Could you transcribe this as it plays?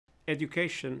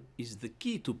Education is the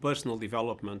key to personal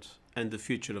development and the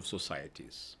future of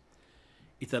societies.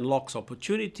 It unlocks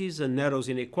opportunities and narrows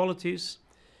inequalities.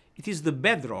 It is the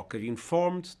bedrock of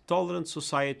informed, tolerant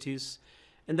societies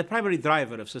and the primary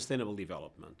driver of sustainable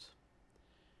development.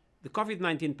 The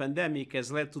COVID-19 pandemic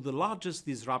has led to the largest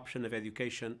disruption of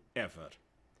education ever.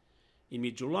 In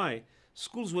mid-July,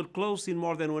 schools were closed in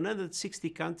more than 160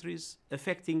 countries,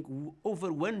 affecting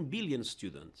over 1 billion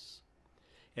students.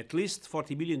 At least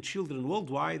 40 million children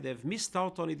worldwide have missed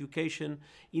out on education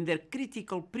in their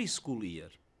critical preschool year.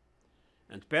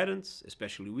 And parents,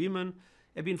 especially women,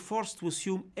 have been forced to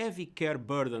assume heavy care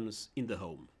burdens in the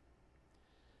home.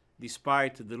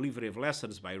 Despite the delivery of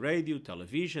lessons by radio,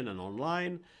 television, and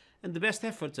online, and the best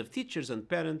efforts of teachers and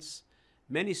parents,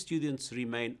 many students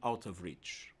remain out of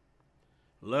reach.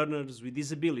 Learners with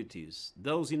disabilities,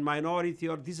 those in minority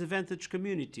or disadvantaged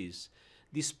communities,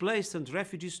 displaced and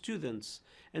refugee students,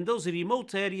 and those in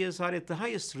remote areas are at the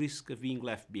highest risk of being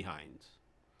left behind.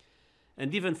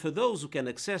 And even for those who can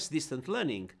access distant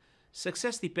learning,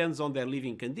 success depends on their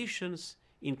living conditions,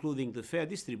 including the fair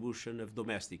distribution of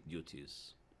domestic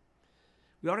duties.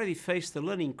 We already faced a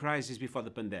learning crisis before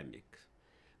the pandemic.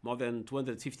 More than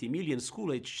 250 million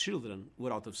school-aged children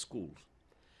were out of school,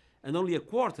 and only a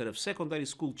quarter of secondary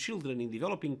school children in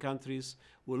developing countries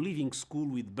were leaving school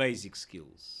with basic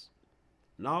skills.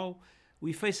 Now,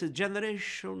 we face a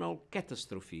generational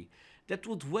catastrophe that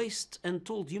would waste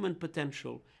untold human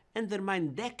potential,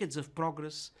 undermine decades of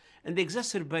progress, and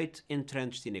exacerbate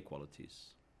entrenched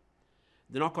inequalities.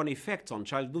 The knock-on effects on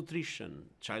child nutrition,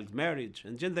 child marriage,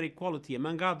 and gender equality,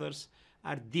 among others,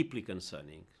 are deeply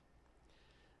concerning.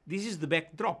 This is the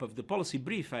backdrop of the policy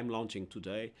brief I'm launching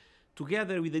today,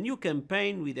 together with a new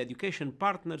campaign with education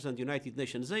partners and United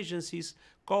Nations agencies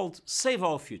called Save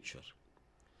Our Future.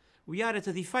 We are at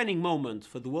a defining moment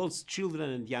for the world's children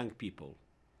and young people.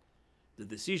 The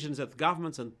decisions that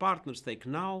governments and partners take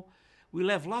now will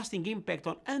have lasting impact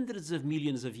on hundreds of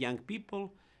millions of young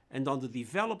people and on the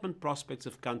development prospects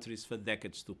of countries for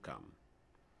decades to come.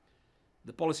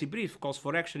 The policy brief calls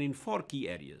for action in 4 key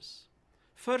areas.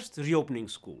 First, reopening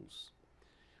schools.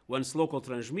 Once local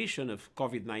transmission of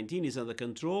COVID-19 is under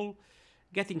control,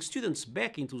 getting students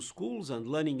back into schools and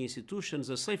learning institutions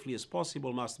as safely as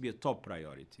possible must be a top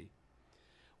priority.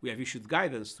 We have issued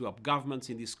guidance to help governments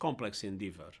in this complex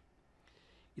endeavor.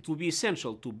 It will be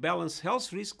essential to balance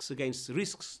health risks against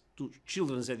risks to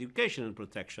children's education and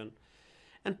protection,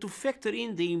 and to factor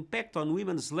in the impact on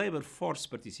women's labor force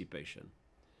participation.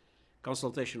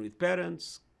 Consultation with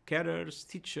parents, carers,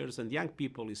 teachers, and young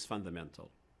people is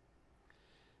fundamental.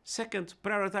 Second,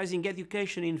 prioritizing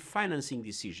education in financing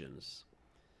decisions.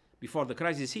 Before the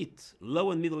crisis hit,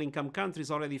 low and middle-income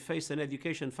countries already faced an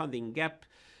education funding gap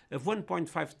of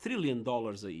 $1.5 trillion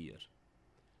a year.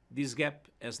 This gap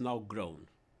has now grown.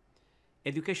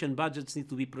 Education budgets need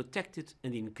to be protected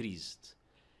and increased.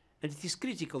 And it is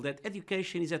critical that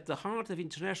education is at the heart of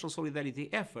international solidarity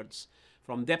efforts,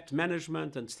 from debt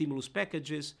management and stimulus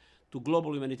packages to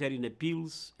global humanitarian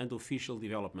appeals and official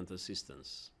development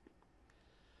assistance.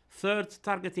 Third,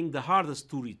 targeting the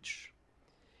hardest to reach.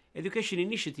 Education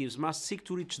initiatives must seek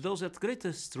to reach those at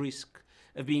greatest risk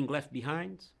of being left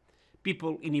behind: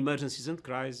 people in emergencies and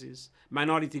crises,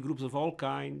 minority groups of all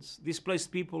kinds,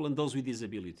 displaced people, and those with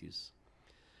disabilities.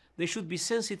 They should be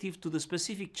sensitive to the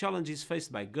specific challenges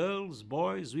faced by girls,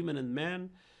 boys, women, and men,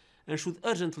 and should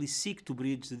urgently seek to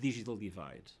bridge the digital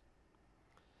divide.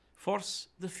 Fourth,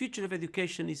 the future of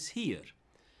education is here.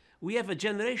 We have a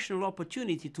generational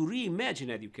opportunity to reimagine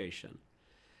education.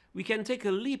 We can take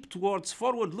a leap towards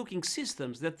forward-looking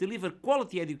systems that deliver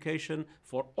quality education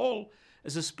for all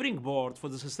as a springboard for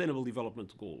the Sustainable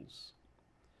Development Goals.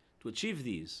 To achieve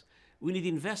these, we need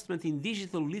investment in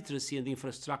digital literacy and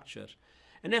infrastructure,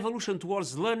 an evolution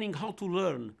towards learning how to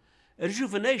learn, a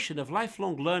rejuvenation of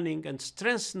lifelong learning, and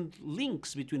strengthened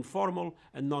links between formal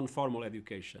and non-formal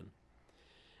education.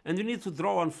 And we need to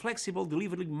draw on flexible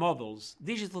delivery models,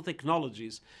 digital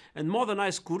technologies, and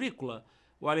modernized curricula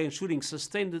while ensuring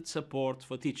sustained support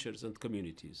for teachers and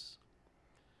communities.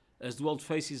 As the world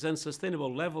faces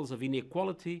unsustainable levels of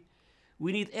inequality,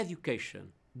 we need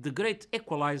education, the great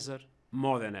equalizer,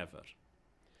 more than ever.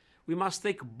 We must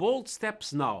take bold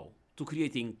steps now to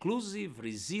create inclusive,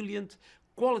 resilient,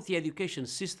 quality education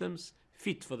systems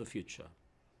fit for the future.